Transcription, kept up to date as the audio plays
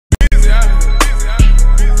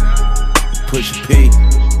Push a P.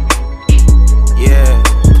 Yeah,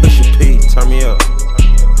 push a P. Turn me up.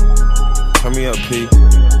 Turn me up, P.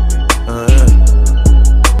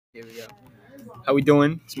 Here we go. How we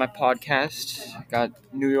doing? It's my podcast. Got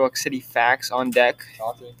New York City facts on deck.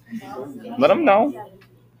 Let them know.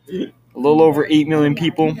 A little over 8 million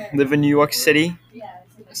people live in New York City.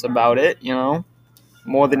 That's about it, you know.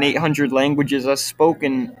 More than 800 languages are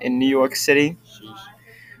spoken in New York City.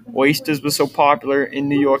 Oysters were so popular in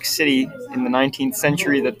New York City in the 19th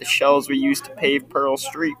century that the shells were used to pave Pearl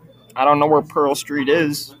Street. I don't know where Pearl Street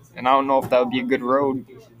is, and I don't know if that would be a good road.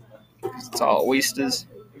 It's all oysters.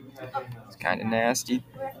 It's kind of nasty.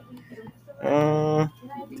 The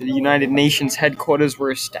United Nations headquarters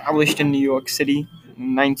were established in New York City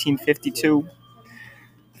in 1952.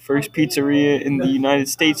 The first pizzeria in the United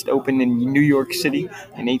States opened in New York City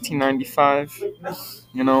in 1895.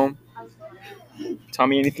 You know,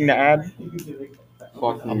 Tommy, anything to add?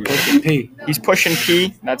 I'm pushing P. He's pushing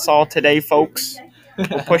P. That's all today, folks.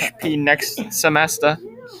 We'll push P next semester.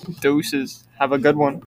 Deuces. Have a good one.